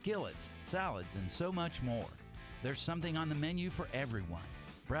skillets, salads, and so much more. There's something on the menu for everyone.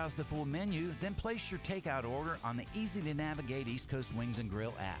 Browse the full menu, then place your takeout order on the easy-to-navigate East Coast Wings and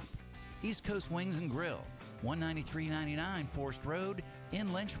Grill app. East Coast Wings and Grill, 193.99 Forest Road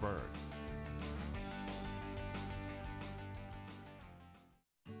in Lynchburg.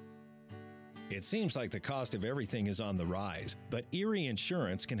 It seems like the cost of everything is on the rise, but Erie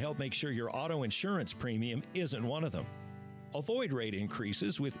Insurance can help make sure your auto insurance premium isn't one of them. Avoid rate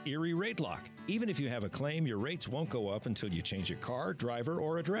increases with Erie Rate Lock. Even if you have a claim, your rates won't go up until you change your car, driver,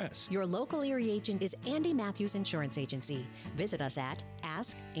 or address. Your local Erie agent is Andy Matthews Insurance Agency. Visit us at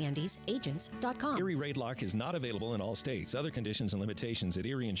askandysagents.com. Erie Rate Lock is not available in all states. Other conditions and limitations at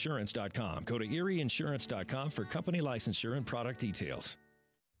erieinsurance.com. Go to erieinsurance.com for company licensure and product details.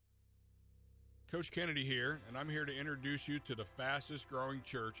 Coach Kennedy here, and I'm here to introduce you to the fastest growing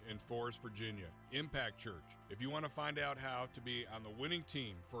church in Forest, Virginia, Impact Church. If you want to find out how to be on the winning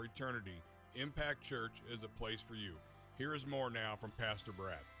team for eternity, Impact Church is a place for you. Here is more now from Pastor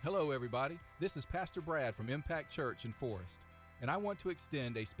Brad. Hello, everybody. This is Pastor Brad from Impact Church in Forest, and I want to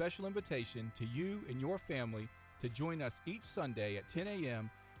extend a special invitation to you and your family to join us each Sunday at 10 a.m.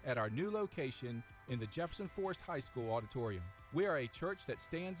 at our new location in the Jefferson Forest High School auditorium. We are a church that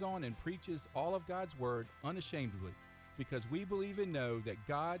stands on and preaches all of God's Word unashamedly because we believe and know that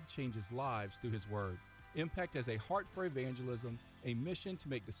God changes lives through His Word. Impact has a heart for evangelism, a mission to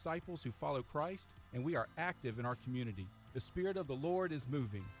make disciples who follow Christ, and we are active in our community. The Spirit of the Lord is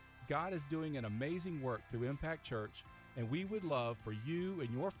moving. God is doing an amazing work through Impact Church, and we would love for you and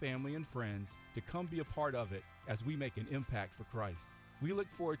your family and friends to come be a part of it as we make an impact for Christ. We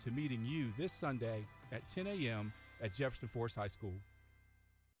look forward to meeting you this Sunday at 10 a.m. at Jefferson Forest High School.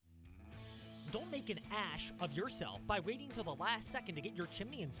 Don't make an ash of yourself by waiting till the last second to get your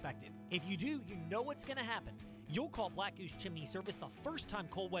chimney inspected. If you do, you know what's going to happen. You'll call Black Goose Chimney Service the first time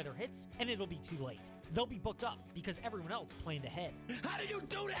cold weather hits, and it'll be too late. They'll be booked up because everyone else planned ahead. How do you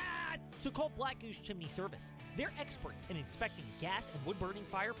do that? So call Black Goose Chimney Service. They're experts in inspecting gas and wood-burning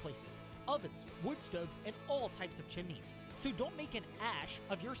fireplaces, ovens, wood stoves, and all types of chimneys. So don't make an ash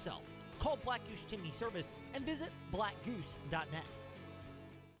of yourself. Call Black Goose Chimney Service and visit blackgoose.net.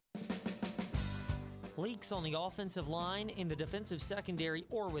 Leaks on the offensive line, in the defensive secondary,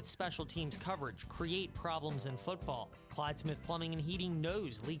 or with special teams coverage create problems in football. Clyde Smith Plumbing and Heating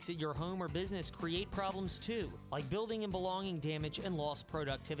knows leaks at your home or business create problems too, like building and belonging damage and lost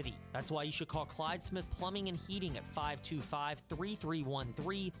productivity. That's why you should call Clyde Smith Plumbing and Heating at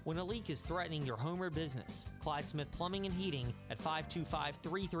 525-3313 when a leak is threatening your home or business. Clyde Smith Plumbing and Heating at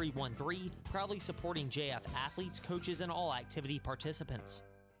 525-3313, proudly supporting JF athletes, coaches, and all activity participants.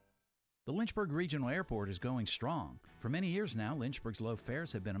 The Lynchburg Regional Airport is going strong. For many years now, Lynchburg's low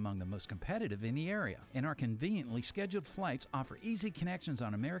fares have been among the most competitive in the area, and our conveniently scheduled flights offer easy connections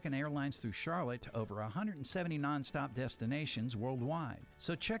on American Airlines through Charlotte to over 170 nonstop destinations worldwide.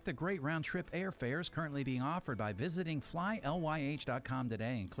 So check the great round-trip airfares currently being offered by visiting flylyh.com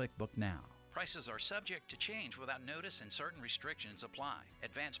today and click Book Now. Prices are subject to change without notice and certain restrictions apply.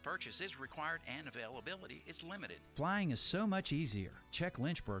 Advance purchase is required and availability is limited. Flying is so much easier. Check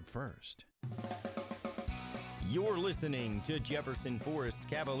Lynchburg first. You're listening to Jefferson Forest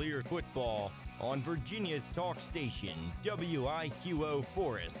Cavalier football on Virginia's talk station, WIQO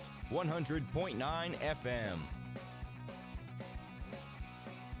Forest, 100.9 FM.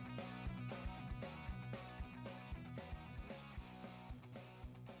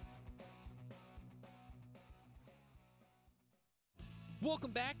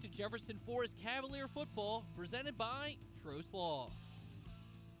 Welcome back to Jefferson Forest Cavalier football, presented by Trost Law.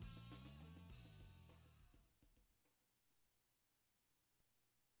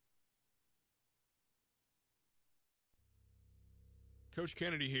 Coach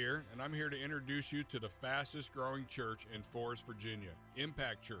Kennedy here, and I'm here to introduce you to the fastest growing church in Forest, Virginia,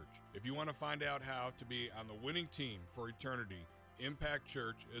 Impact Church. If you want to find out how to be on the winning team for eternity, Impact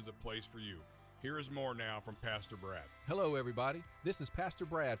Church is a place for you. Here is more now from Pastor Brad. Hello, everybody. This is Pastor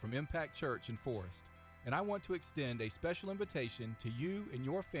Brad from Impact Church in Forest, and I want to extend a special invitation to you and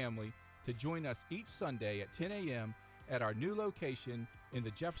your family to join us each Sunday at 10 a.m. at our new location in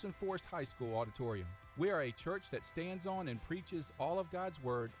the Jefferson Forest High School auditorium. We are a church that stands on and preaches all of God's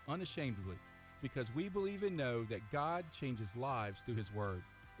Word unashamedly because we believe and know that God changes lives through His Word.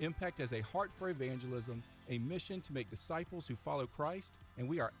 Impact has a heart for evangelism, a mission to make disciples who follow Christ, and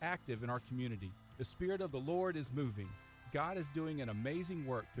we are active in our community. The Spirit of the Lord is moving. God is doing an amazing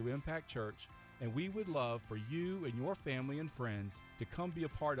work through Impact Church, and we would love for you and your family and friends to come be a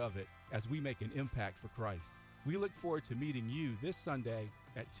part of it as we make an impact for Christ. We look forward to meeting you this Sunday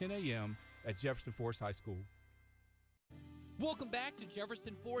at 10 a.m. at Jefferson Forest High School. Welcome back to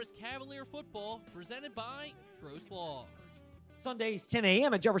Jefferson Forest Cavalier football, presented by Trost Law. Sundays, 10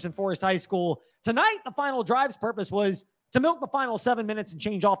 a.m. at Jefferson Forest High School. Tonight, the final drive's purpose was to milk the final 7 minutes and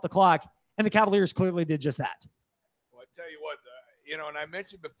change off the clock, and the Cavaliers clearly did just that. Well, I tell you what, and I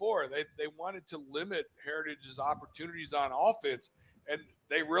mentioned before, they wanted to limit Heritage's opportunities on offense, and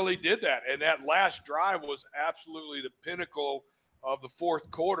they really did that. And that last drive was absolutely the pinnacle of the fourth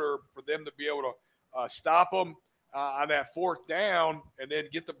quarter for them to be able to stop them on that fourth down and then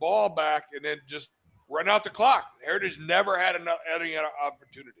get the ball back and then just run out the clock. Heritage never had any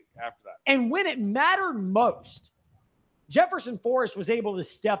opportunity after that. And when it mattered most, Jefferson Forest was able to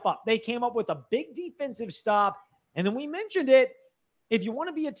step up. They came up with a big defensive stop. And then we mentioned it. If you want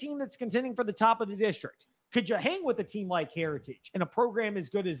to be a team that's contending for the top of the district, could you hang with a team like Heritage and a program as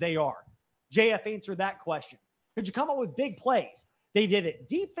good as they are? JF answered that question. Could you come up with big plays? They did it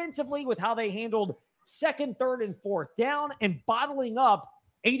defensively with how they handled second, third, and fourth down and bottling up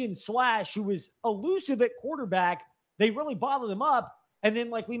Aiden Slash, who was elusive at quarterback. They really bottled him up. And then,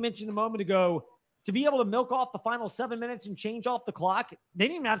 like we mentioned a moment ago, to be able to milk off the final 7 minutes and change off the clock, they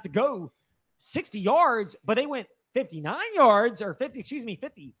didn't even have to go 60 yards, but they went 59 yards or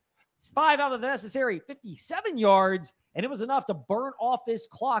 55 out of the necessary 57 yards. And it was enough to burn off this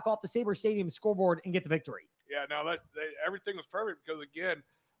clock off the Sabre Stadium scoreboard and get the victory. Yeah, no, everything was perfect because, again,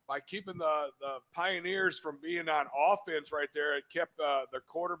 by keeping the Pioneers from being on offense right there, it kept their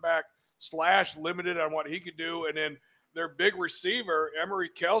quarterback Slash limited on what he could do. And then their big receiver, Emery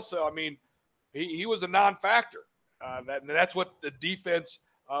Kelso, I mean, he was a non-factor. That's what the defense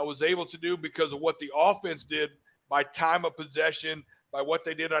was able to do because of what the offense did by time of possession, by what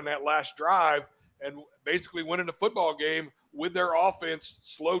they did on that last drive, and basically winning the football game with their offense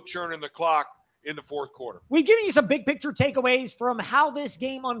slow churning the clock in the fourth quarter. We've given you some big picture takeaways from how this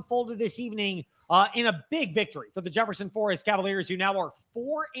game unfolded this evening in a big victory for the Jefferson Forest Cavaliers, who now are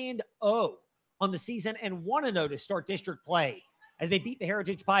 4-0 on the season and 1-0 to start district play as they beat the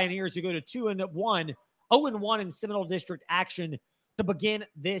Heritage Pioneers, who go to 2-1, 0-1 in Seminole District action to begin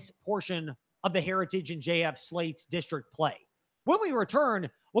this portion of the Heritage and JF slates district play. When we return,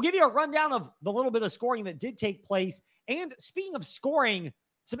 we'll give you a rundown of the little bit of scoring that did take place. And speaking of scoring,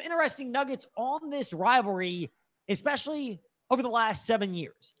 some interesting nuggets on this rivalry, especially over the last 7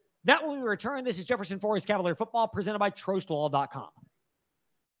 years. That when we return, this is Jefferson Forest Cavalier football presented by TrostLaw.com.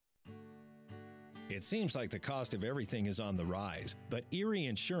 It seems like the cost of everything is on the rise, but Erie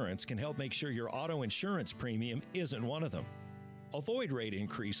Insurance can help make sure your auto insurance premium isn't one of them. Avoid rate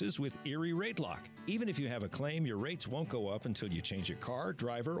increases with Erie Rate Lock. Even if you have a claim, your rates won't go up until you change your car,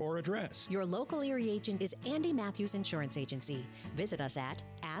 driver, or address. Your local Erie agent is Andy Matthews Insurance Agency. Visit us at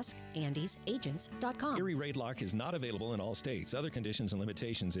askandysagents.com. Erie Rate Lock is not available in all states. Other conditions and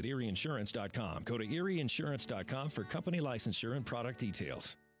limitations at erieinsurance.com. Go to erieinsurance.com for company licensure and product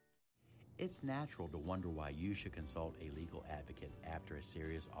details. It's natural to wonder why you should consult a legal advocate after a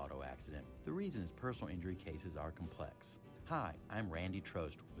serious auto accident. The reason is personal injury cases are complex. Hi, I'm Randy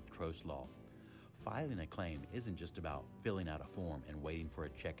Trost with Trost Law. Filing a claim isn't just about filling out a form and waiting for a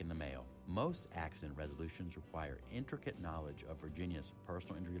check in the mail. Most accident resolutions require intricate knowledge of Virginia's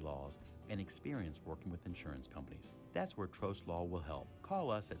personal injury laws and experience working with insurance companies. That's where Trost Law will help. Call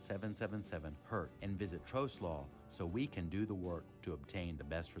us at 777-HURT and visit Trost Law so we can do the work to obtain the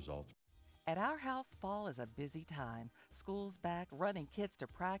best results. At our house, fall is a busy time. School's back, running kids to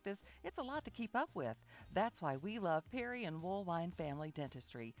practice. It's a lot to keep up with. That's why we love Perry and Woolwine Family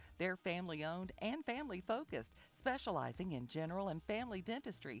Dentistry. They're family-owned and family-focused, specializing in general and family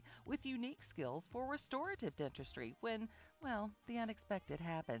dentistry with unique skills for restorative dentistry when, well, the unexpected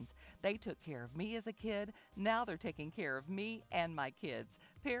happens. They took care of me as a kid. Now they're taking care of me and my kids.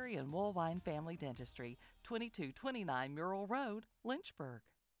 Perry and Woolwine Family Dentistry, 2229 Murrell Road, Lynchburg.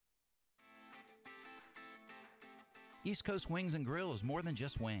 East Coast Wings and Grill is more than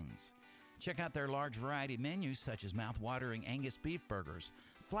just wings. Check out their large variety menus such as mouth-watering Angus beef burgers,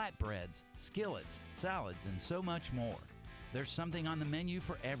 flatbreads, skillets, salads, and so much more. There's something on the menu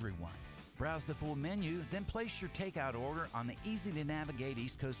for everyone. Browse the full menu, then place your takeout order on the easy-to-navigate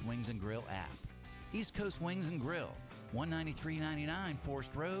East Coast Wings and Grill app. East Coast Wings and Grill, 19399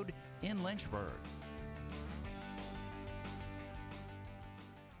 Forest Road in Lynchburg.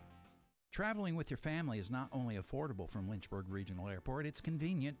 Traveling with your family is not only affordable from Lynchburg Regional Airport, it's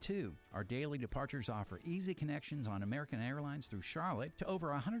convenient too. Our daily departures offer easy connections on American Airlines through Charlotte to over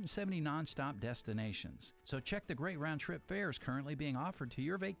 170 nonstop destinations. So check the great round-trip fares currently being offered to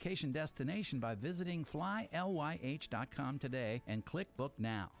your vacation destination by visiting flylyh.com today and click Book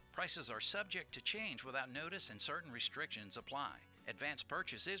Now. Prices are subject to change without notice and certain restrictions apply. Advance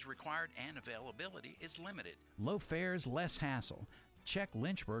purchase is required and availability is limited. Low fares, less hassle. Check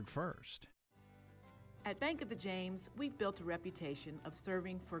Lynchburg first. At Bank of the James, we've built a reputation of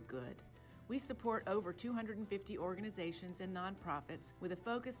serving for good. We support over 250 organizations and nonprofits with a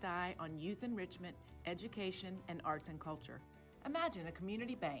focused eye on youth enrichment, education, and arts and culture. Imagine a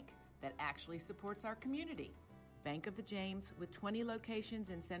community bank that actually supports our community. Bank of the James with 20 locations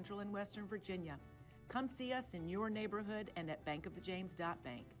in Central and Western Virginia. Come see us in your neighborhood and at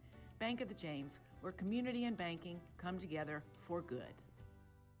bankofthejames.bank. Bank of the James, where community and banking come together for good.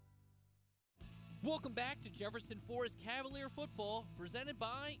 Welcome back to Jefferson Forest Cavalier Football, presented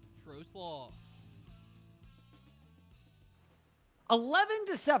by Trost Law.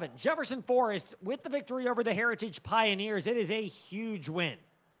 11-7, Jefferson Forest with the victory over the Heritage Pioneers. It is a huge win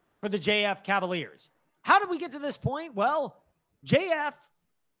for the JF Cavaliers. How did we get to this point? Well, JF,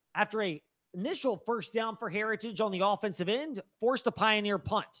 after an initial first down for Heritage on the offensive end, forced a Pioneer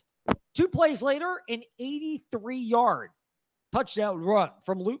punt. 2 plays later, an 83-yard touchdown run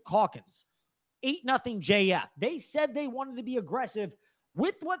from Luke Hawkins. 8-0 JF. They said they wanted to be aggressive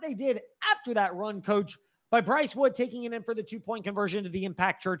with what they did after that run, coach, by Bryce Wood taking it in for the 2-point conversion to the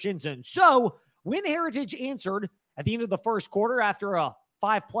Impact Church end zone. So when Heritage answered at the end of the first quarter after a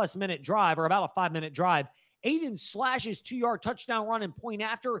 5+ minute drive, or about a 5-minute drive, Aiden Slash's 2-yard touchdown run and point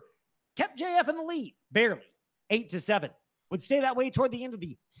after kept JF in the lead, barely, 8-7. Would stay that way toward the end of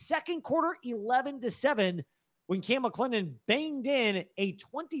the second quarter, 11-7, when Cam McClendon banged in a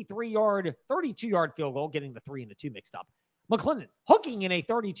 23-yard, 32-yard field goal, getting the 3 and the 2 mixed up. McClendon hooking in a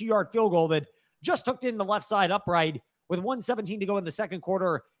 32-yard field goal that just hooked in the left side upright with 1:17 to go in the second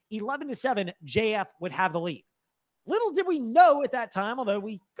quarter. 11-7, JF would have the lead. Little did we know at that time, although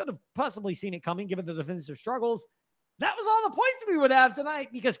we could have possibly seen it coming given the defensive struggles, that was all the points we would have tonight,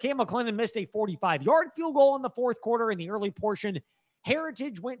 because Cam McClendon missed a 45-yard field goal in the fourth quarter in the early portion.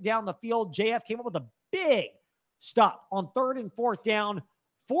 Heritage went down the field. JF came up with a big stop on 3rd and 4th down,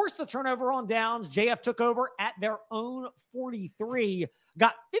 forced the turnover on downs. JF took over at their own 43,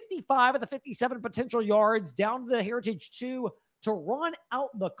 got 55 of the 57 potential yards down to the Heritage 2 to run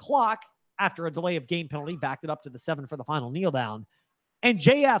out the clock after a delay of game penalty, backed it up to the 7 for the final kneel down. And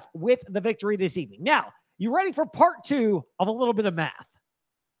JF with the victory this evening. Now, you ready for part 2 of a little bit of math?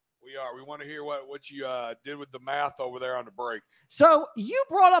 We are. We want to hear what you did with the math over there on the break. So you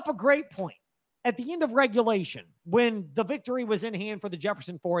brought up a great point at the end of regulation when the victory was in hand for the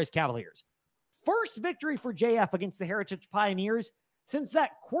Jefferson Forest Cavaliers. First victory for JF against the Heritage Pioneers since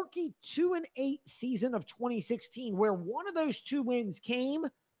that quirky 2-8 season of 2016, where one of those 2 wins came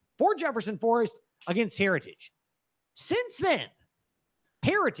for Jefferson Forest against Heritage. Since then,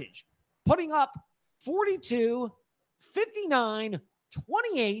 Heritage putting up 42, 59,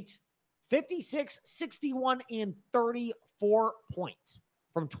 28, 56, 61, and 34 points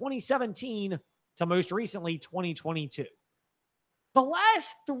from 2017 to most recently 2022. The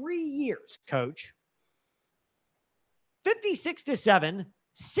last 3 years, coach, 56-7,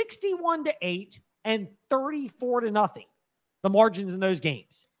 61-8, and 34-0. The margins in those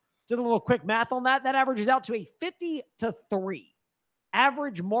games. Did a little quick math on that. That averages out to a 50-3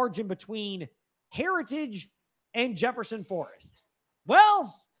 average margin between Heritage and Jefferson Forest.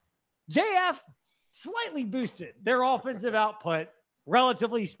 Well, JF slightly boosted their offensive output,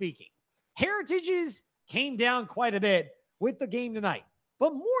 relatively speaking. Heritage's came down quite a bit with the game tonight.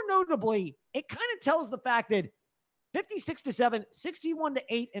 But more notably, it kind of tells the fact that 56-7,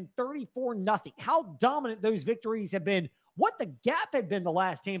 61-8, and 34-0, how dominant those victories have been, what the gap had been the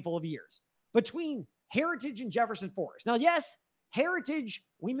last handful of years between Heritage and Jefferson Forest. Now, yes, Heritage,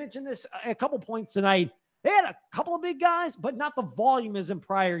 we mentioned this a couple points tonight, they had a couple of big guys, but not the volume as in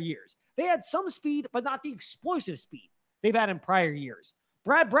prior years. They had some speed, but not the explosive speed they've had in prior years.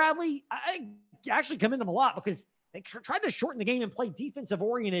 Brad Bradley, I actually commend him a lot because they tried to shorten the game and play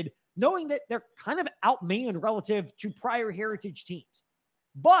defensive-oriented, knowing that they're kind of outmanned relative to prior Heritage teams.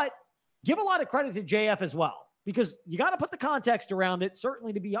 But give a lot of credit to JF as well, because you got to put the context around it,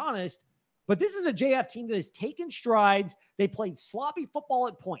 certainly, to be honest. But this is a JF team that has taken strides. They played sloppy football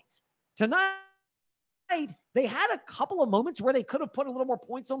at points. Tonight, they had a couple of moments where they could have put a little more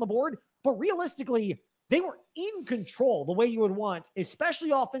points on the board, but realistically, they were in control the way you would want,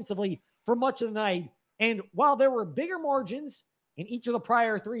 especially offensively, for much of the night. And while there were bigger margins in each of the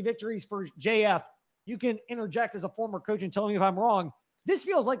prior 3 victories for JF, you can interject as a former coach and tell me if I'm wrong. This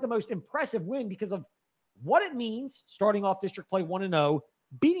feels like the most impressive win because of what it means, starting off district play 1-0,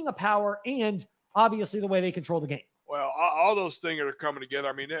 beating a power, and obviously the way they control the game. Well, all those things are coming together.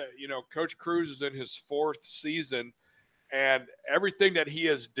 I mean, Coach Cruz is in his 4th season, and everything that he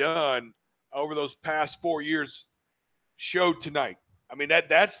has done over those past 4 years showed tonight. I mean,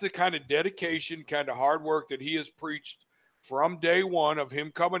 that's the kind of dedication, kind of hard work that he has preached from day one of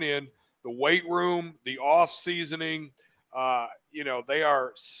him coming in, the weight room, the off-seasoning. They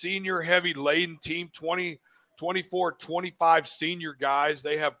are senior-heavy laden team, 24, 25 senior guys.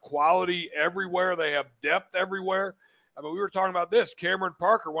 They have quality everywhere. They have depth everywhere. I mean, we were talking about this. Cameron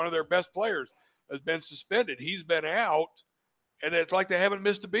Parker, one of their best players, has been suspended. He's been out, and it's like they haven't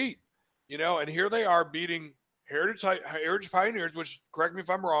missed a beat. And here they are beating Heritage Pioneers, which, correct me if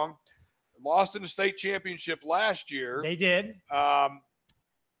I'm wrong, lost in the state championship last year. They did.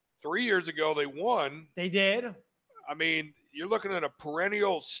 3 years ago, they won. They did. I mean, you're looking at a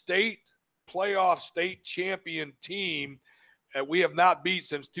perennial playoff state champion team that we have not beat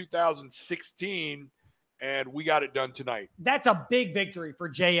since 2016, and we got it done tonight. That's a big victory for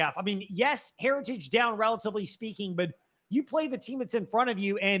JF. I mean, yes, Heritage down relatively speaking, but you play the team that's in front of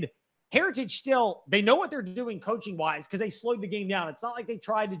you, and Heritage still, they know what they're doing coaching-wise because they slowed the game down. It's not like they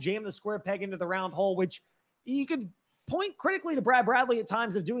tried to jam the square peg into the round hole, which you could point critically to Brad Bradley at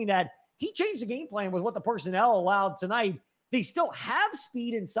times of doing that. He changed the game plan with what the personnel allowed tonight. They still have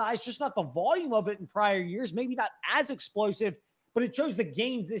speed and size, just not the volume of it in prior years, maybe not as explosive, but it shows the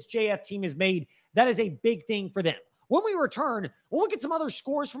gains this JF team has made. That is a big thing for them. When we return, we'll look at some other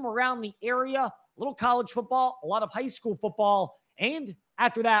scores from around the area, a little college football, a lot of high school football, and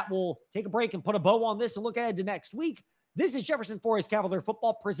after that, we'll take a break and put a bow on this and look ahead to next week. This is Jefferson Forest Cavalier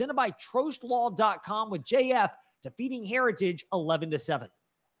Football presented by TrostLaw.com with JF defeating Heritage 11-7.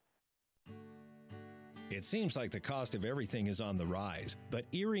 It seems like the cost of everything is on the rise, but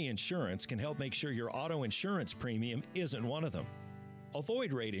Erie Insurance can help make sure your auto insurance premium isn't one of them.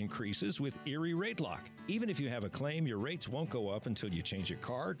 Avoid rate increases with Erie Rate Lock. Even if you have a claim, your rates won't go up until you change your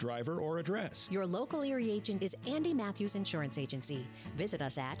car, driver, or address. Your local Erie agent is Andy Matthews Insurance Agency. Visit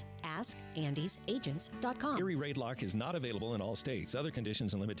us at askandysagents.com. Erie Rate Lock is not available in all states. Other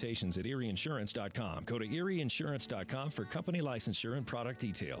conditions and limitations at erieinsurance.com. Go to erieinsurance.com for company licensure and product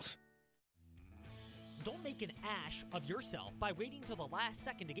details. Don't make an ash of yourself by waiting till the last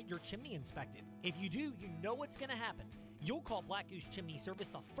second to get your chimney inspected. If you do, you know what's going to happen. You'll call Black Goose Chimney Service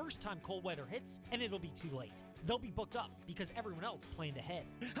the first time cold weather hits, and it'll be too late. They'll be booked up because everyone else planned ahead.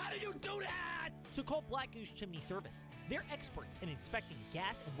 How do you do that? So call Black Goose Chimney Service. They're experts in inspecting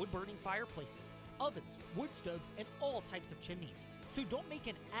gas and wood-burning fireplaces, ovens, wood stoves, and all types of chimneys. So don't make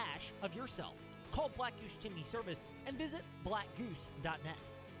an ash of yourself. Call Black Goose Chimney Service and visit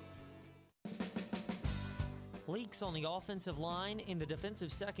blackgoose.net. Leaks on the offensive line, in the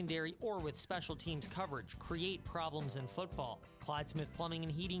defensive secondary, or with special teams coverage create problems in football. Clyde Smith Plumbing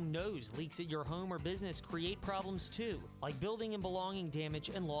and Heating knows leaks at your home or business create problems too, like building and belonging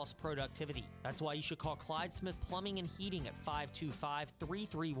damage and lost productivity. That's why you should call Clyde Smith Plumbing and Heating at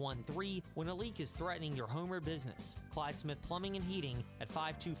 525-3313 when a leak is threatening your home or business. Clyde Smith Plumbing and Heating at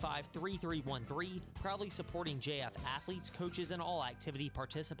 525-3313, proudly supporting JF athletes, coaches, and all activity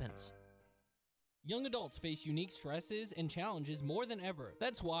participants. Young adults face unique stresses and challenges more than ever.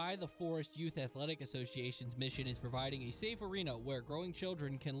 That's why the Forest Youth Athletic Association's mission is providing a safe arena where growing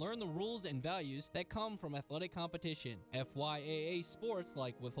children can learn the rules and values that come from athletic competition. FYAA sports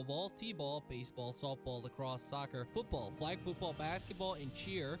like wiffle ball, t-ball, baseball, softball, lacrosse, soccer, football, flag football, basketball, and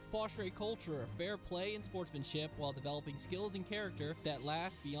cheer foster a culture of fair play and sportsmanship while developing skills and character that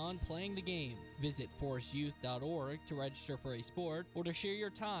last beyond playing the game. Visit forestyouth.org to register for a sport or to share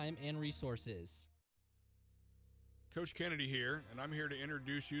your time and resources. Coach Kennedy here, and I'm here to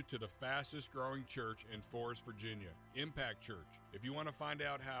introduce you to the fastest growing church in Forest, Virginia, Impact Church. If you want to find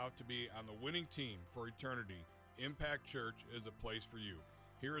out how to be on the winning team for eternity, Impact Church is a place for you.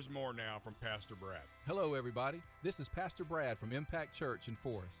 Here is more now from Pastor Brad. Hello, everybody. This is Pastor Brad from Impact Church in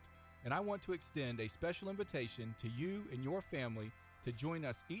Forest, and I want to extend a special invitation to you and your family to join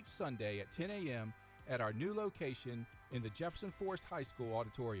us each Sunday at 10 a.m. at our new location in the Jefferson Forest High School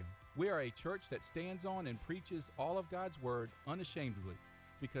auditorium. We are a church that stands on and preaches all of God's Word unashamedly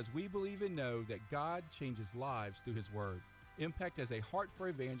because we believe and know that God changes lives through His Word. Impact has a heart for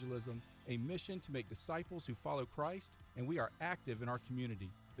evangelism, a mission to make disciples who follow Christ, and we are active in our community.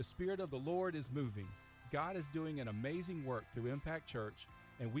 The Spirit of the Lord is moving. God is doing an amazing work through Impact Church,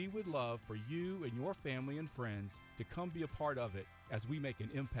 and we would love for you and your family and friends to come be a part of it as we make an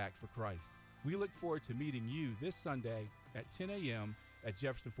impact for Christ. We look forward to meeting you this Sunday at 10 a.m. at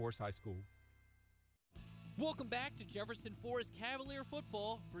Jefferson Forest High School. Welcome back to Jefferson Forest Cavalier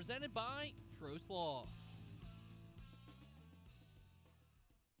Football, presented by Trost Law.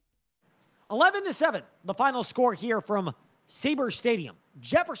 11-7, the final score here from Sabre Stadium.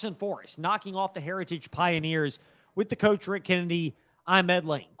 Jefferson Forest knocking off the Heritage Pioneers with the coach Rick Kennedy. I'm Ed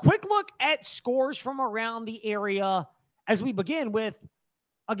Lane. Quick look at scores from around the area as we begin with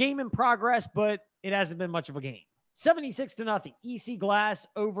a game in progress, but it hasn't been much of a game. 76-0, EC Glass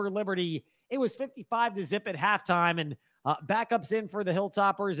over Liberty. It was 55-0 at halftime, and backups in for the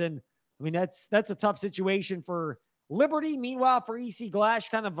Hilltoppers. And I mean, that's a tough situation for Liberty. Meanwhile, for EC Glass,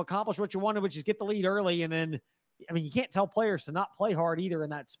 kind of accomplish what you wanted, which is get the lead early. And then, I mean, you can't tell players to not play hard either in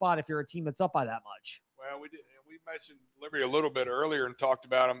that spot if you're a team that's up by that much. Well, we mentioned Liberty a little bit earlier and talked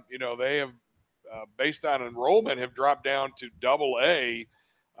about them. You know, they have, based on enrollment, have dropped down to AA.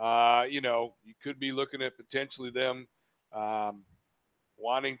 You know, you could be looking at potentially them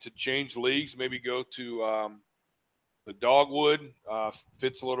wanting to change leagues, maybe go to the Dogwood.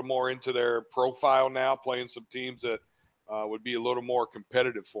 Fits a little more into their profile now, playing some teams that would be a little more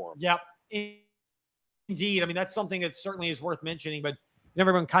competitive for them. Yep, indeed. I mean, that's something that certainly is worth mentioning, but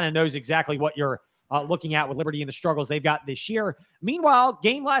everyone kind of knows exactly what you're looking at with Liberty and the struggles they've got this year. Meanwhile,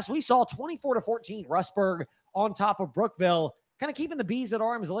 game last we saw 24-14, Rustburg on top of Brookville, kind of keeping the Bees at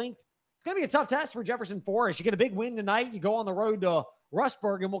arm's length. It's going to be a tough test for Jefferson Forest. You get a big win tonight. You go on the road to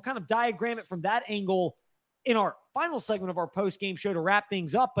Rustburg, and we'll kind of diagram it from that angle in our final segment of our post-game show to wrap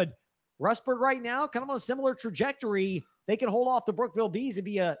things up. But Rustburg right now, kind of on a similar trajectory. They can hold off the Brookville Bees. It'd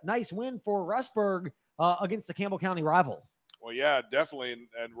be a nice win for Rustburg against the Campbell County rival. Well, yeah, definitely.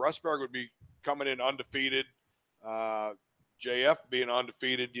 And Rustburg would be coming in undefeated. JF being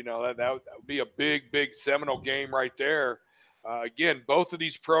undefeated, you know, that would be a big seminal game right there. Again, both of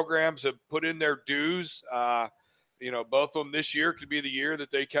these programs have put in their dues. You know, both of them this year could be the year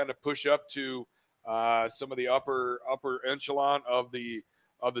that they kind of push up to some of the upper echelon of the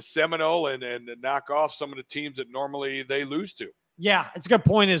Seminole and knock off some of the teams that normally they lose to. Yeah, it's a good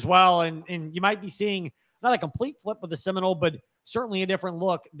point as well. And you might be seeing not a complete flip with the Seminole, but certainly a different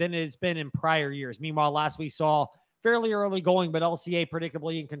look than it's been in prior years. Meanwhile, last we saw fairly early going, but LCA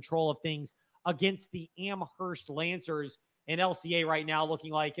predictably in control of things against the Amherst Lancers. And LCA right now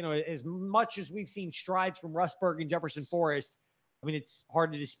looking like, you know, as much as we've seen strides from Rustburg and Jefferson Forest, I mean, it's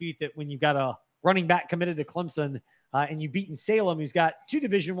hard to dispute that when you've got a running back committed to Clemson and you've beaten Salem, who's got 2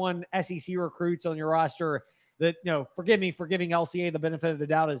 Division I SEC recruits on your roster, that, you know, forgive me for giving LCA the benefit of the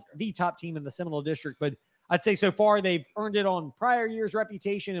doubt as the top team in the Seminole District. But I'd say so far they've earned it on prior year's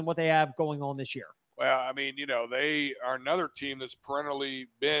reputation and what they have going on this year. Well, I mean, you know, they are another team that's perennially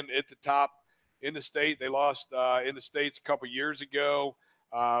been at the top in the state. They lost in the States a couple years ago.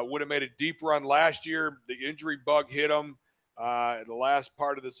 Would have made a deep run last year. The injury bug hit them in the last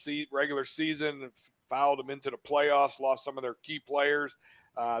part of the regular season, fouled them into the playoffs, lost some of their key players.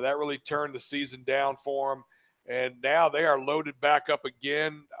 That really turned the season down for them. And now they are loaded back up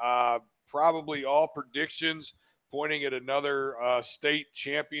again. Probably all predictions pointing at another state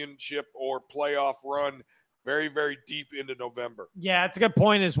championship or playoff run very, very deep into November. Yeah, it's a good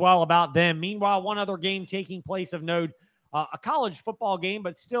point as well about them. Meanwhile, one other game taking place of note, a college football game,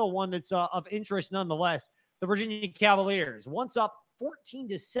 but still one that's of interest nonetheless. The Virginia Cavaliers, once up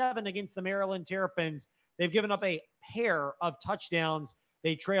 14-7 against the Maryland Terrapins. They've given up a pair of touchdowns.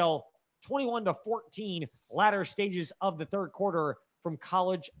 They trail 21-14 latter stages of the third quarter from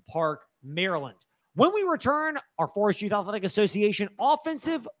College Park, Maryland. When we return, our Forest Youth Athletic Association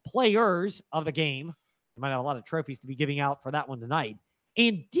offensive players of the game, we might have a lot of trophies to be giving out for that one tonight,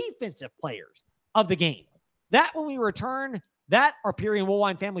 and defensive players of the game. That when we return, that our Peary and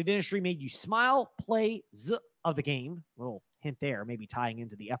Woolwine Family Dentistry made you smile plays of the game. A little hint there, maybe tying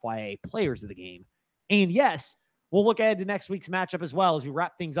into the FYA players of the game. And yes, we'll look ahead to next week's matchup as well as we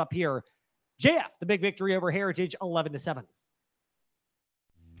wrap things up here. JF, the big victory over Heritage, 11-7.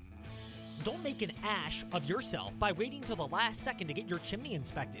 Don't make an ash of yourself by waiting till the last second to get your chimney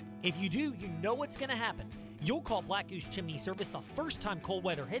inspected. If you do, you know what's going to happen. You'll call Black Goose Chimney Service the first time cold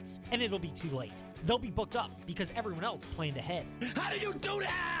weather hits, and it'll be too late. They'll be booked up because everyone else planned ahead. How do you do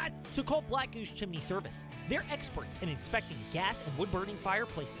that? So call Black Goose Chimney Service. They're experts in inspecting gas and wood-burning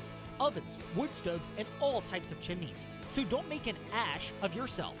fireplaces, ovens, wood stoves, and all types of chimneys. So don't make an ash of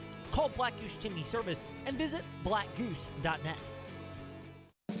yourself. Call Black Goose Chimney Service and visit blackgoose.net.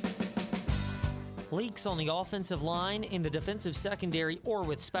 Leaks on the offensive line, in the defensive secondary, or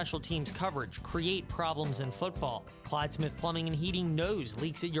with special teams coverage create problems in football. Clyde Smith Plumbing and Heating knows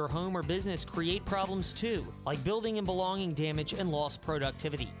leaks at your home or business create problems too, like building and belonging damage and lost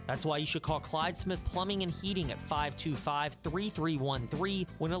productivity. That's why you should call Clyde Smith Plumbing and Heating at 525-3313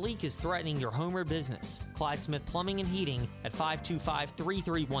 when a leak is threatening your home or business. Clyde Smith Plumbing and Heating at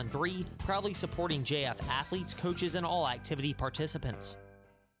 525-3313, proudly supporting JF athletes, coaches, and all activity participants.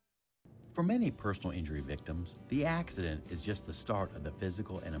 For many personal injury victims, the accident is just the start of the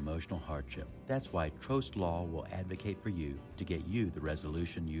physical and emotional hardship. That's why Trost Law will advocate for you to get you the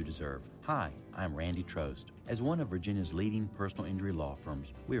resolution you deserve. Hi, I'm Randy Trost. As one of Virginia's leading personal injury law firms,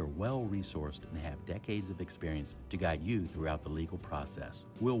 we are well-resourced and have decades of experience to guide you throughout the legal process.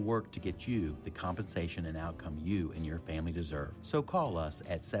 We'll work to get you the compensation and outcome you and your family deserve. So call us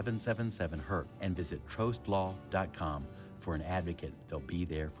at 777-HURT and visit trostlaw.com for an advocate. They'll be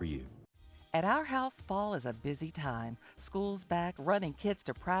there for you. At our house, fall is a busy time. School's back, running kids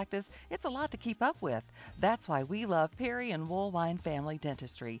to practice. It's a lot to keep up with. That's why we love Perry and Woolwine Family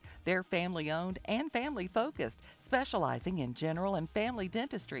Dentistry. They're family-owned and family-focused, specializing in general and family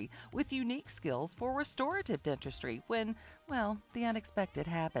dentistry with unique skills for restorative dentistry when, well, the unexpected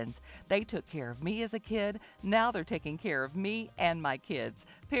happens. They took care of me as a kid. Now they're taking care of me and my kids.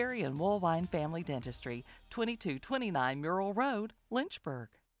 Perry and Woolwine Family Dentistry, 2229 Murrell Road, Lynchburg.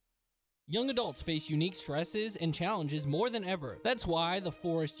 Young adults face unique stresses and challenges more than ever. That's why the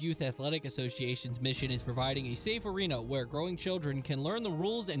Forest Youth Athletic Association's mission is providing a safe arena where growing children can learn the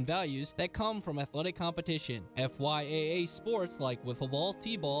rules and values that come from athletic competition. FYAA sports like wiffle ball,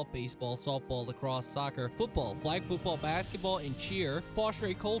 t-ball, baseball, softball, lacrosse, soccer, football, flag football, basketball, and cheer foster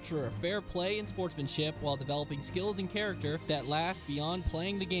a culture of fair play and sportsmanship while developing skills and character that last beyond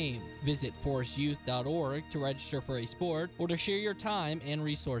playing the game. Visit forestyouth.org to register for a sport or to share your time and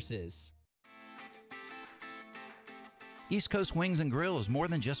resources. East Coast Wings and Grill is more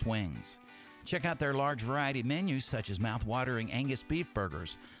than just wings. Check out their large variety menus such as mouth-watering Angus beef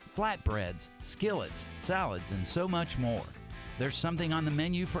burgers, flatbreads, skillets, salads, and so much more. There's something on the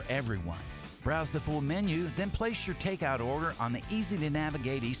menu for everyone. Browse the full menu, then place your takeout order on the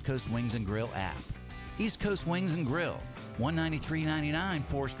easy-to-navigate East Coast Wings and Grill app. East Coast Wings and Grill, 19399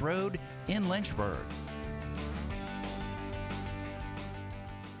 Forest Road in Lynchburg.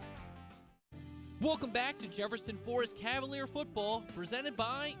 Welcome back to Jefferson Forest Cavalier Football, presented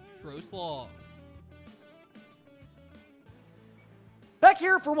by Trost Law. Back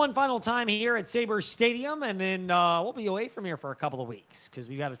here for one final time here at Sabres Stadium, and then we'll be away from here for a couple of weeks because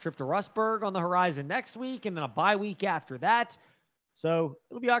we've got a trip to Rustburg on the horizon next week and then a bye week after that. So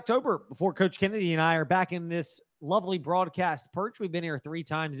it'll be October before Coach Kennedy and I are back in this lovely broadcast perch. We've been here 3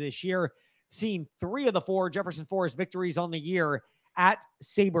 times this year, seen 3 of the 4 Jefferson Forest victories on the year at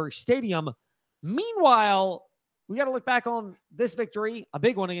Sabres Stadium. Meanwhile, we got to look back on this victory, a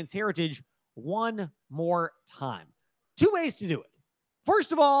big one against Heritage, one more time. 2 ways to do it.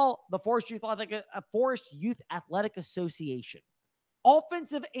 First of all, the Forest Youth Athletic Association,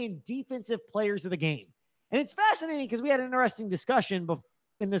 offensive and defensive players of the game. And it's fascinating because we had an interesting discussion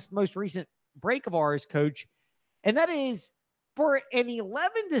in this most recent break of ours, Coach, and that is for an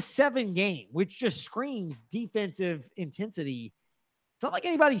 11-7 game, which just screams defensive intensity. It's not like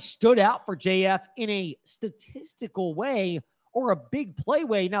anybody stood out for JF in a statistical way or a big play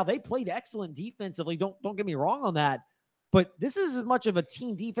way. Now, they played excellent defensively. Don't get me wrong on that. But this is as much of a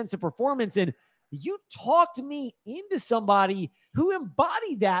team defensive performance. And you talked me into somebody who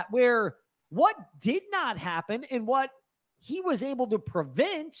embodied that, where what did not happen and what he was able to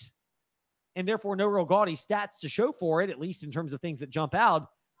prevent, and therefore no real gaudy stats to show for it, at least in terms of things that jump out,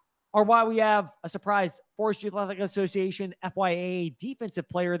 are why we have a surprise Forest Youth Athletic Association FYA defensive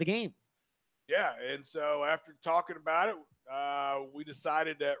player of the game. Yeah, and so after talking about it, we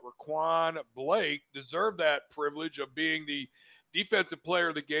decided that Raquan Blake deserved that privilege of being the defensive player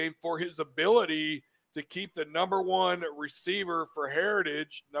of the game for his ability to keep the number 1 receiver for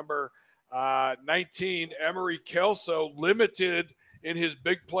Heritage, number 19, Emery Kelso, limited in his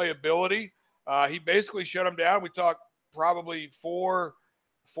big play ability. He basically shut him down. We talked probably four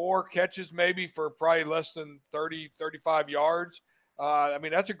catches maybe for probably less than 30, 35 yards. I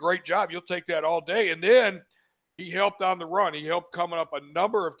mean, that's a great job. You'll take that all day. And then he helped on the run. He helped coming up a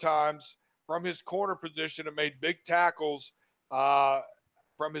number of times from his corner position and made big tackles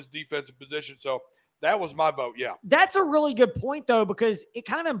from his defensive position. So that was my vote, yeah. That's a really good point, though, because it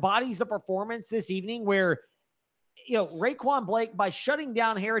kind of embodies the performance this evening where, you know, Raquan Blake, by shutting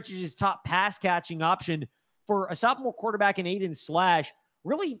down Heritage's top pass-catching option for a sophomore quarterback in Aiden Slash,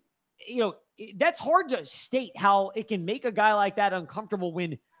 really, you know, that's hard to state how it can make a guy like that uncomfortable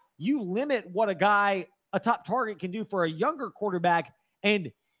when you limit what a top target can do for a younger quarterback.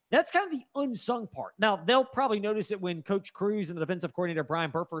 And that's kind of the unsung part. Now, they'll probably notice it when Coach Cruz and the defensive coordinator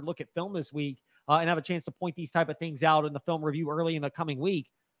Brian Burford look at film this week and have a chance to point these type of things out in the film review early in the coming week.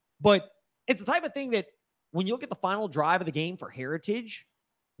 But it's the type of thing that when you look at the final drive of the game for Heritage,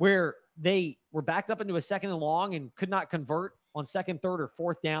 where they were backed up into a 2nd and long and could not convert on 2nd, 3rd, or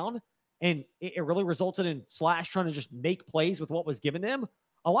 4th down, and it really resulted in Slash trying to just make plays with what was given them.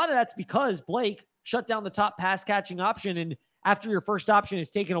 a lot of that's because Blake shut down the top pass catching option. And after your first option is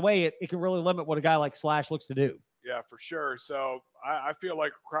taken away, it can really limit what a guy like Slash looks to do. Yeah, for sure. So I feel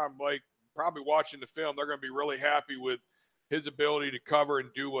like Crown Blake, probably watching the film, they're going to be really happy with his ability to cover and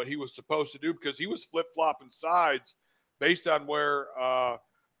do what he was supposed to do, because he was flip-flopping sides based on where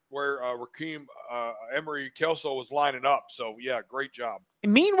Rakeem Emery Kelso was lining up. So, yeah, great job.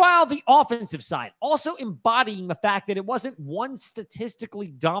 And meanwhile, the offensive side also embodying the fact that it wasn't one statistically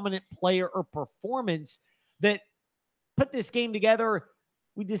dominant player or performance that put this game together.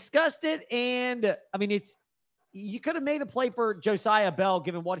 We discussed it, and I mean, you could have made a play for Josiah Bell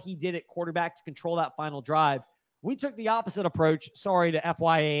given what he did at quarterback to control that final drive. We took the opposite approach. Sorry to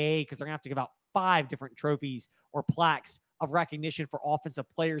FYAA, because they're going to have to give out 5 different trophies or plaques of recognition for offensive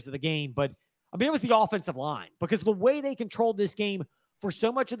players of the game. But I mean, it was the offensive line, because the way they controlled this game for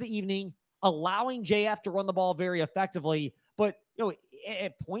so much of the evening, allowing JF to run the ball very effectively. But,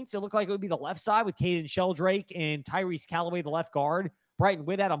 at points, it looked like it would be the left side with Caden Sheldrake and Tyrese Callaway, the left guard. Brighton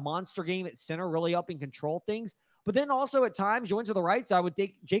Witt had a monster game at center, really up and control things. But then also at times, you went to the right side with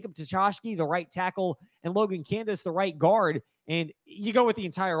Jacob Tachowski, the right tackle, and Logan Candace, the right guard. And you go with the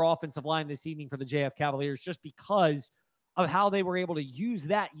entire offensive line this evening for the JF Cavaliers just because of how they were able to use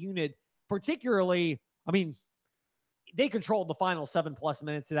that unit. Particularly, I mean, they controlled the final 7+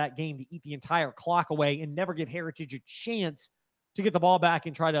 minutes of that game to eat the entire clock away and never give Heritage a chance to get the ball back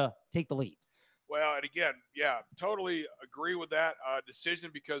and try to take the lead. Well, and again, yeah, totally agree with that decision,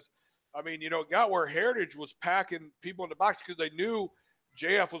 because, I mean, it got where Heritage was packing people in the box because they knew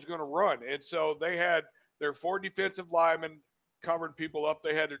JF was going to run. And so they had their 4 defensive linemen covering people up.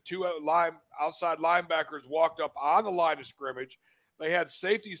 They had their 2 outside linebackers walked up on the line of scrimmage. They had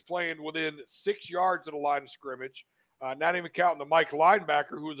safeties playing within 6 yards of the line of scrimmage, not even counting the Mike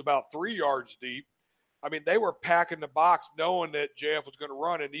linebacker, who was about 3 yards deep. I mean, they were packing the box knowing that JF was going to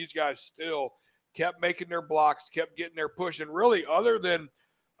run, and these guys still kept making their blocks, kept getting their push. And really, other than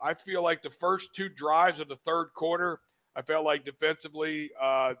I feel like the first 2 drives of the third quarter, I felt like defensively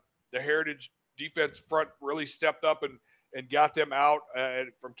the Heritage defense front really stepped up and got them out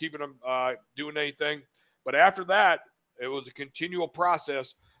from keeping them doing anything. But after that, it was a continual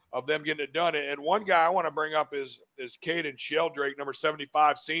process of them getting it done. And one guy I want to bring up is Caden Sheldrake, number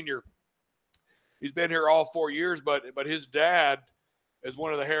 75, senior. He's been here all 4 years, but his dad is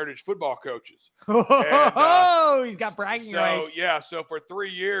one of the Heritage football coaches. He's got bragging rights. So for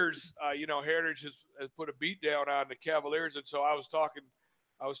 3 years, Heritage has put a beat down on the Cavaliers. And so I was talking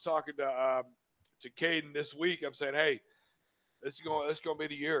to Caden this week. I'm saying, hey, this is going to be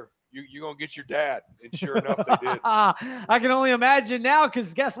the year. You're going to get your dad. And sure enough, they did. I can only imagine now,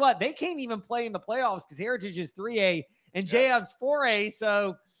 because guess what? They can't even play in the playoffs because Heritage is 3A and JF's 4A.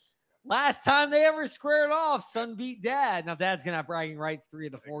 So last time they ever squared off, son beat dad. Now dad's going to have bragging rights 3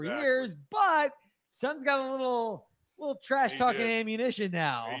 of the 4 years, but son's got a little trash talking ammunition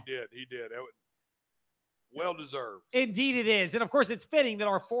now. He did. Well-deserved. Indeed it is. And of course, it's fitting that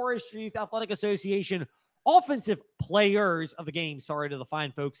our Forest Youth Athletic Association offensive players of the game, sorry to the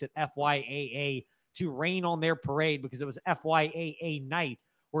fine folks at FYAA, to rain on their parade, because it was FYAA night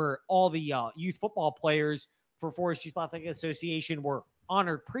where all the youth football players for Forest Youth Athletic Association were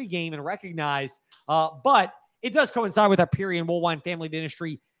honored pregame and recognized. But it does coincide with our Perry and Woolwine Family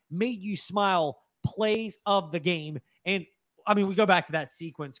Dentistry Made You Smile plays of the game. And I mean, we go back to that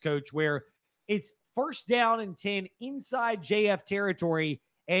sequence, Coach, where it's 1st down and 10 inside JF territory,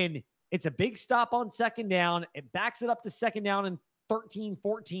 and it's a big stop on 2nd down. It backs it up to 2nd down and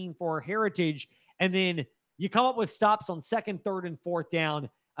 13-14 for Heritage. And then you come up with stops on 2nd, 3rd, and 4th down.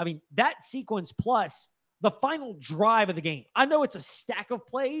 I mean, that sequence plus the final drive of the game. I know it's a stack of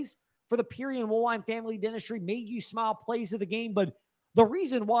plays for the Perry and Woolwine Family Dentistry Made You Smile plays of the game, but the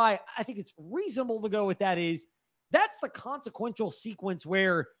reason why I think it's reasonable to go with that is that's the consequential sequence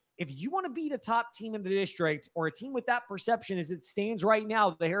where if you want to beat a top team in the district, or a team with that perception as it stands right now,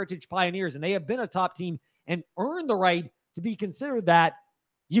 the Heritage Pioneers, and they have been a top team and earned the right to be considered that,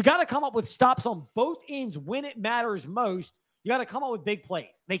 you got to come up with stops on both ends when it matters most. You got to come up with big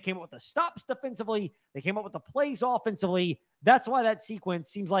plays. They came up with the stops defensively. They came up with the plays offensively. That's why that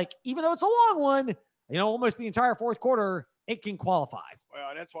sequence seems like, even though it's a long one, almost the entire 4th quarter, it can qualify. Well,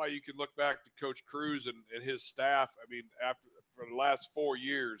 and that's why you can look back to Coach Cruz and his staff. I mean, for the last 4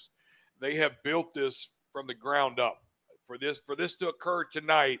 years, they have built this from the ground up. For this to occur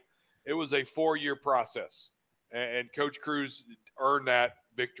tonight, it was a 4-year process, and Coach Cruz earned that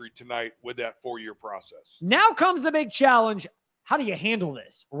victory tonight with that 4-year process. Now comes the big challenge. How do you handle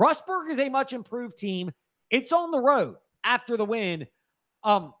this? Rustburg is a much improved team. It's on the road after the win.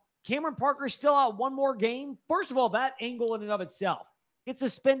 Cameron Parker's still out one more game. First of all, that angle in and of itself. get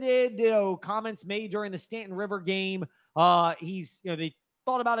suspended. Comments made during the Stanton River game. They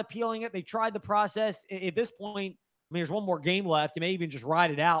thought about appealing it. They tried the process. At this point, there's one more game left. You may even just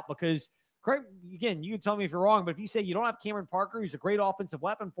ride it out because, again, you can tell me if you're wrong, but if you say you don't have Cameron Parker, who's a great offensive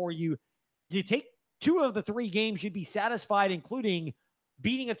weapon for you, you take 2 of the 3 games, you'd be satisfied, including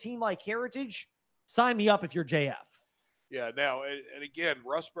beating a team like Heritage. Sign me up if you're JF. Yeah, now, and again,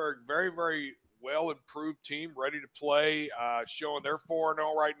 Rustburg, very, very well-improved team, ready to play, showing they're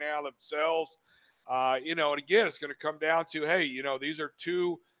 4-0 right now themselves. And again, it's going to come down to, hey, these are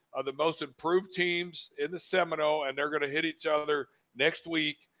 2 of the most improved teams in the Seminole, and they're going to hit each other next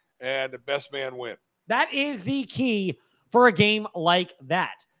week, and the best man win. That is the key for a game like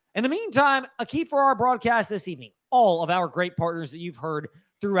that. In the meantime, a key for our broadcast this evening, all of our great partners that you've heard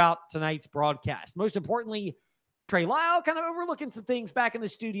throughout tonight's broadcast. Most importantly, Trey Lyle kind of overlooking some things back in the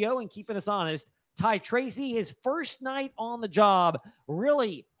studio and keeping us honest. Ty Tracy, his first night on the job,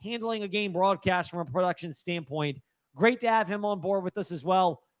 really handling a game broadcast from a production standpoint. Great to have him on board with us as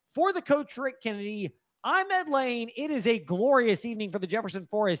well. For the coach, Rick Kennedy, I'm Ed Lane. It is a glorious evening for the Jefferson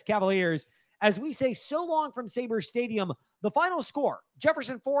Forest Cavaliers. As we say so long from Sabres Stadium, the final score,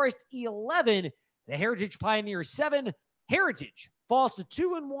 Jefferson Forest 11, the Heritage Pioneers 7. Heritage falls to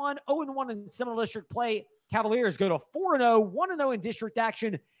 2-1, 0-1 in Seminole District play. Cavaliers go to 4-0, 1-0 in district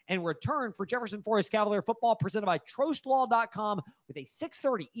action, and return for Jefferson Forest Cavalier football presented by TrostLaw.com with a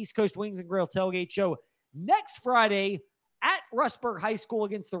 6:30 East Coast Wings and Grill tailgate show next Friday at Rustburg High School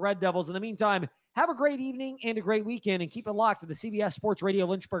against the Red Devils. In the meantime, have a great evening and a great weekend, and keep it locked to the CBS Sports Radio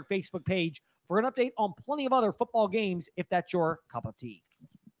Lynchburg Facebook page for an update on plenty of other football games if that's your cup of tea.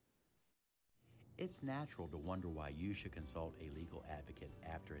 It's natural to wonder why you should consult a legal advocate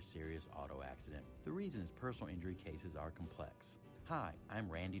after a serious auto accident. The reason is personal injury cases are complex. Hi, I'm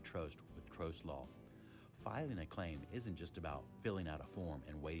Randy Trost with Trost Law. Filing a claim isn't just about filling out a form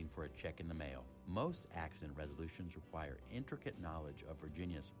and waiting for a check in the mail. Most accident resolutions require intricate knowledge of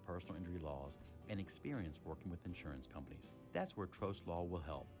Virginia's personal injury laws and experience working with insurance companies. That's where Trost Law will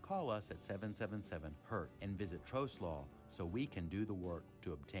help. Call us at 777-HURT and visit Trost Law so we can do the work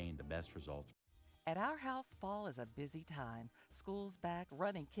to obtain the best results. At our house, fall is a busy time. School's back,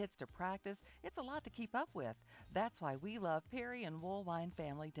 running kids to practice. It's a lot to keep up with. That's why we love Perry and Woolwine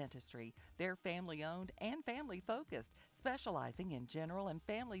Family Dentistry. They're family-owned and family-focused, specializing in general and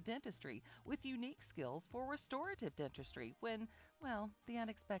family dentistry with unique skills for restorative dentistry when, well, the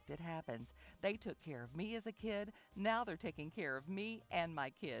unexpected happens. They took care of me as a kid. Now they're taking care of me and my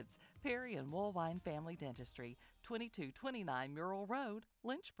kids. Perry and Woolwine Family Dentistry, 2229 Murrell Road,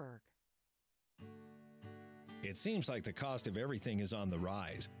 Lynchburg. It seems like the cost of everything is on the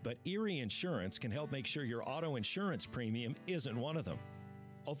rise, but Erie Insurance can help make sure your auto insurance premium isn't one of them.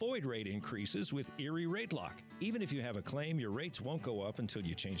 Avoid rate increases with Erie Rate Lock. Even if you have a claim, your rates won't go up until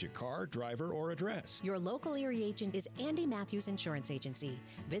you change your car, driver, or address. Your local Erie agent is Andy Matthews Insurance Agency.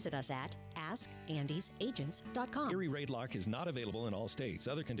 Visit us at askandysagents.com. Erie Rate Lock is not available in all states.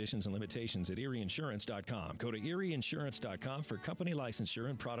 Other conditions and limitations at erieinsurance.com. Go to erieinsurance.com for company licensure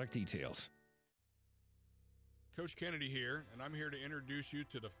and product details. Coach Kennedy here, and I'm here to introduce you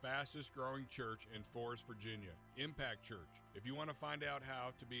to the fastest growing church in Forest, Virginia, Impact Church. If you want to find out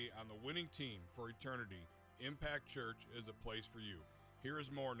how to be on the winning team for eternity, Impact Church is a place for you. Here is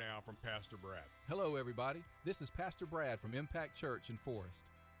more now from Pastor Brad. Hello, everybody. This is Pastor Brad from Impact Church in Forest,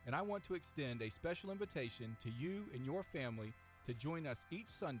 and I want to extend a special invitation to you and your family to join us each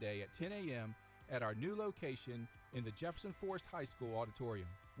Sunday at 10 a.m. at our new location in the Jefferson Forest High School auditorium.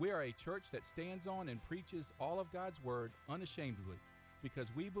 We are a church that stands on and preaches all of God's Word unashamedly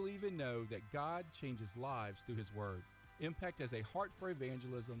because we believe and know that God changes lives through His Word. Impact has a heart for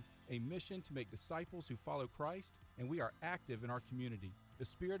evangelism, a mission to make disciples who follow Christ, and we are active in our community. The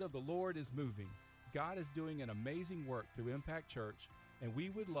Spirit of the Lord is moving. God is doing an amazing work through Impact Church, and we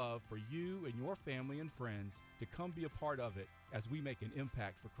would love for you and your family and friends to come be a part of it as we make an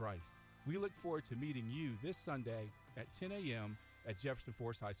impact for Christ. We look forward to meeting you this Sunday at 10 a.m. at Jefferson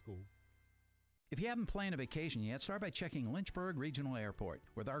Forest High School. If you haven't planned a vacation yet, start by checking Lynchburg Regional Airport.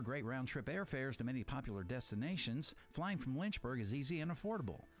 With our great round-trip airfares to many popular destinations, flying from Lynchburg is easy and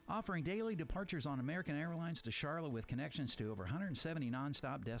affordable. Offering daily departures on American Airlines to Charlotte with connections to over 170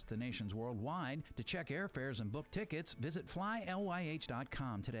 nonstop destinations worldwide. To check airfares and book tickets, visit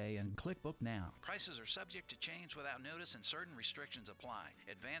flylyh.com today and click Book Now. Prices are subject to change without notice and certain restrictions apply.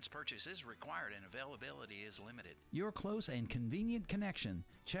 Advance purchase is required and availability is limited. Your close and convenient connection.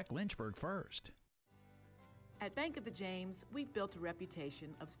 Check Lynchburg first. At Bank of the James, we've built a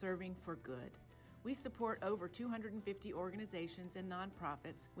reputation of serving for good. We support over 250 organizations and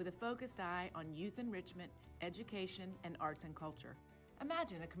nonprofits with a focused eye on youth enrichment, education, and arts and culture.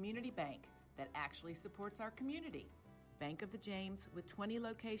 Imagine a community bank that actually supports our community. Bank of the James, with 20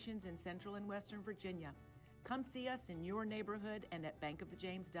 locations in Central and Western Virginia. Come see us in your neighborhood and at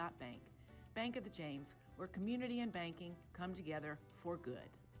bankofthejames.bank. Bank of the James, where community and banking come together for good.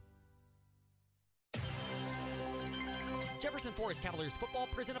 Jefferson Forest Cavaliers football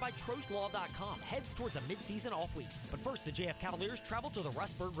presented by TrostLaw.com heads towards a midseason off week. But first, the JF Cavaliers travel to the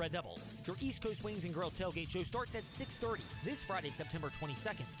Rustburg Red Devils. Your East Coast Wings and Grill tailgate show starts at 6:30 this Friday, September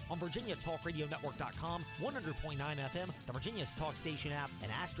 22nd on VirginiaTalkRadioNetwork.com, 100.9 FM, the Virginia's Talk Station app,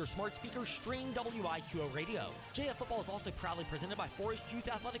 and ask your smart speaker stream WIQO radio. JF football is also proudly presented by Forest Youth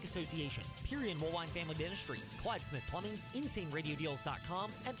Athletic Association, Peary and Woolwine Family Dentistry, Clyde Smith Plumbing,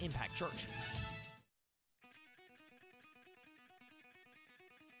 InsaneRadioDeals.com, and Impact Church.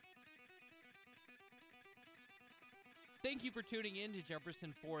 Thank you for tuning in to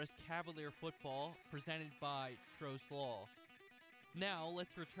Jefferson Forest Cavalier football, presented by Trost Law. Now,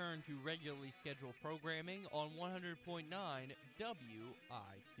 let's return to regularly scheduled programming on 100.9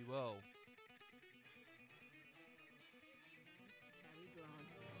 WIQO.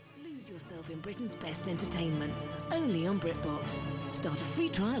 Lose yourself in Britain's best entertainment, only on BritBox. Start a free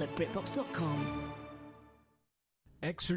trial at BritBox.com.